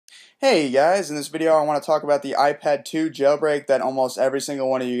Hey guys, in this video I want to talk about the iPad 2 jailbreak that almost every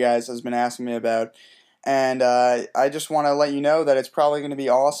single one of you guys has been asking me about. And I just want to let you know that it's probably going to be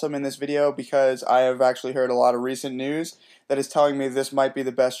awesome in this video because I have actually heard a lot of recent news that is telling me this might be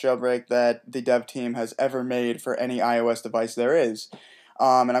the best jailbreak that the dev team has ever made for any iOS device there is.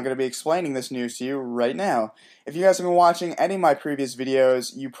 And I'm going to be explaining this news to you right now. If you guys have been watching any of my previous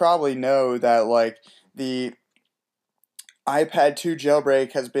videos, you probably know that the iPad 2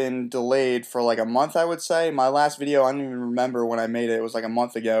 jailbreak has been delayed for like a month, I would say. My last video, I don't even remember when I made it. It was like a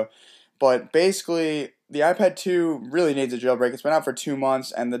month ago. But basically, the iPad 2 really needs a jailbreak. It's been out for 2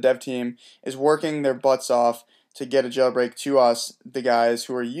 months, and the dev team is working their butts off to get a jailbreak to us, the guys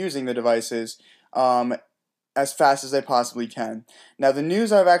who are using the devices, as fast as they possibly can. Now, the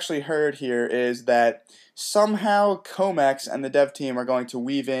news I've actually heard here is that somehow Comex and the dev team are going to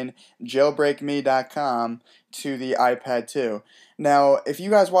weave in jailbreakme.com to the iPad 2. Now, if you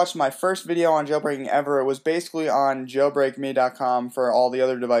guys watched my first video on jailbreaking ever, it was basically on jailbreakme.com for all the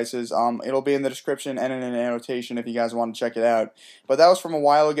other devices. It'll be in the description and in an annotation if you guys want to check it out. But that was from a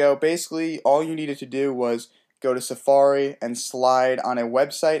while ago. Basically, all you needed to do was go to Safari and slide on a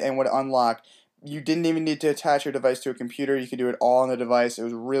website and would unlock. You didn't even need to attach your device to a computer. You could do it all on the device. It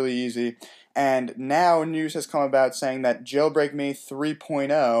was really easy. And now news has come about saying that Jailbreak Me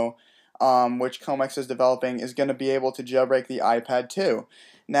 3.0, which Comex is developing, is going to be able to jailbreak the iPad 2.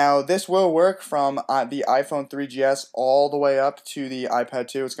 Now, this will work from the iPhone 3GS all the way up to the iPad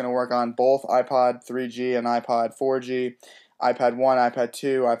 2. It's going to work on both iPod 3G and iPod 4G, iPad 1, iPad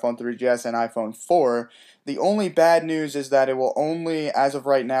 2, iPhone 3GS, and iPhone 4. The only bad news is that it will only, as of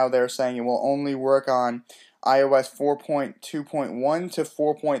right now, they're saying it will only work on iOS 4.2.1 to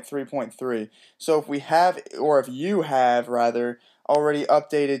 4.3.3. So if we have, or if you have, rather, already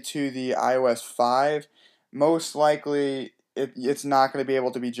updated to the iOS 5, most likely it's not going to be able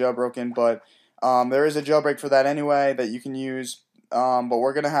to be jailbroken, but there is a jailbreak for that anyway that you can use, but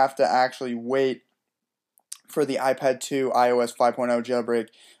we're going to have to actually wait for the iPad 2 iOS 5.0 jailbreak,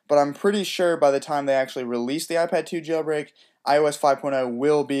 but I'm pretty sure by the time they actually release the iPad 2 jailbreak, iOS 5.0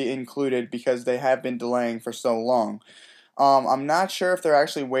 will be included because they have been delaying for so long. I'm not sure if they're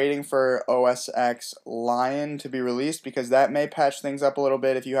actually waiting for OS X Lion to be released because that may patch things up a little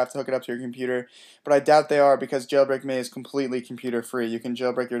bit if you have to hook it up to your computer, but I doubt they are because Jailbreak Me is completely computer free. You can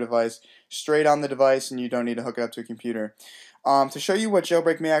jailbreak your device straight on the device and you don't need to hook it up to a computer. To show you what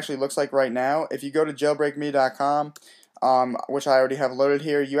Jailbreak Me actually looks like right now, if you go to jailbreakme.com, which I already have loaded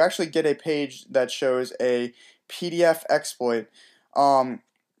here, you actually get a page that shows a PDF exploit.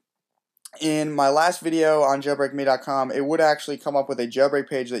 In my last video on jailbreakme.com, it would actually come up with a jailbreak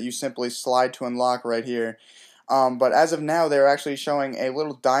page that you simply slide to unlock right here. But as of now, they're actually showing a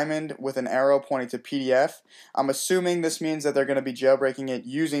little diamond with an arrow pointing to PDF. I'm assuming this means that they're going to be jailbreaking it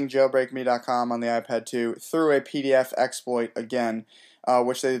using jailbreakme.com on the iPad 2 through a PDF exploit again,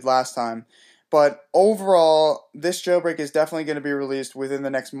 which they did last time. But overall, this jailbreak is definitely going to be released within the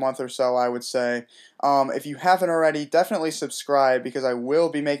next month or so, I would say. If you haven't already, definitely subscribe because I will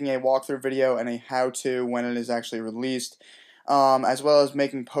be making a walkthrough video and a how-to when it is actually released, as well as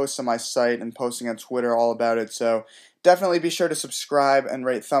making posts on my site and posting on Twitter all about it. So definitely be sure to subscribe and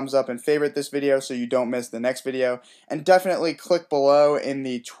rate thumbs up and favorite this video so you don't miss the next video. And definitely click below in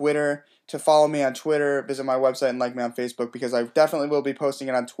the Twitter to follow me on Twitter, visit my website, and like me on Facebook because I definitely will be posting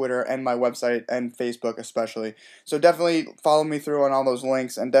it on Twitter and my website and Facebook especially. So definitely follow me through on all those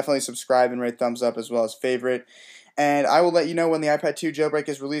links and definitely subscribe and rate thumbs up as well as favorite. And I will let you know when the iPad 2 jailbreak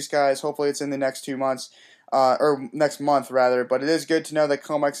is released, guys. Hopefully it's in the next 2 months. Or next month rather, but it is good to know that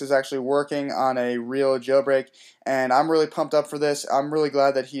Comex is actually working on a real jailbreak, and I'm really pumped up for this. I'm really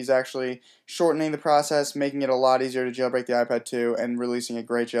glad that he's actually shortening the process, making it a lot easier to jailbreak the iPad 2, and releasing a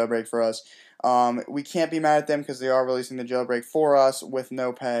great jailbreak for us. We can't be mad at them because they are releasing the jailbreak for us with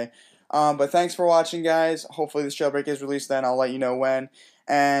no pay. But thanks for watching, guys. Hopefully this jailbreak is released then. I'll let you know when,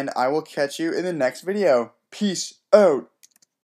 and I will catch you in the next video. Peace out.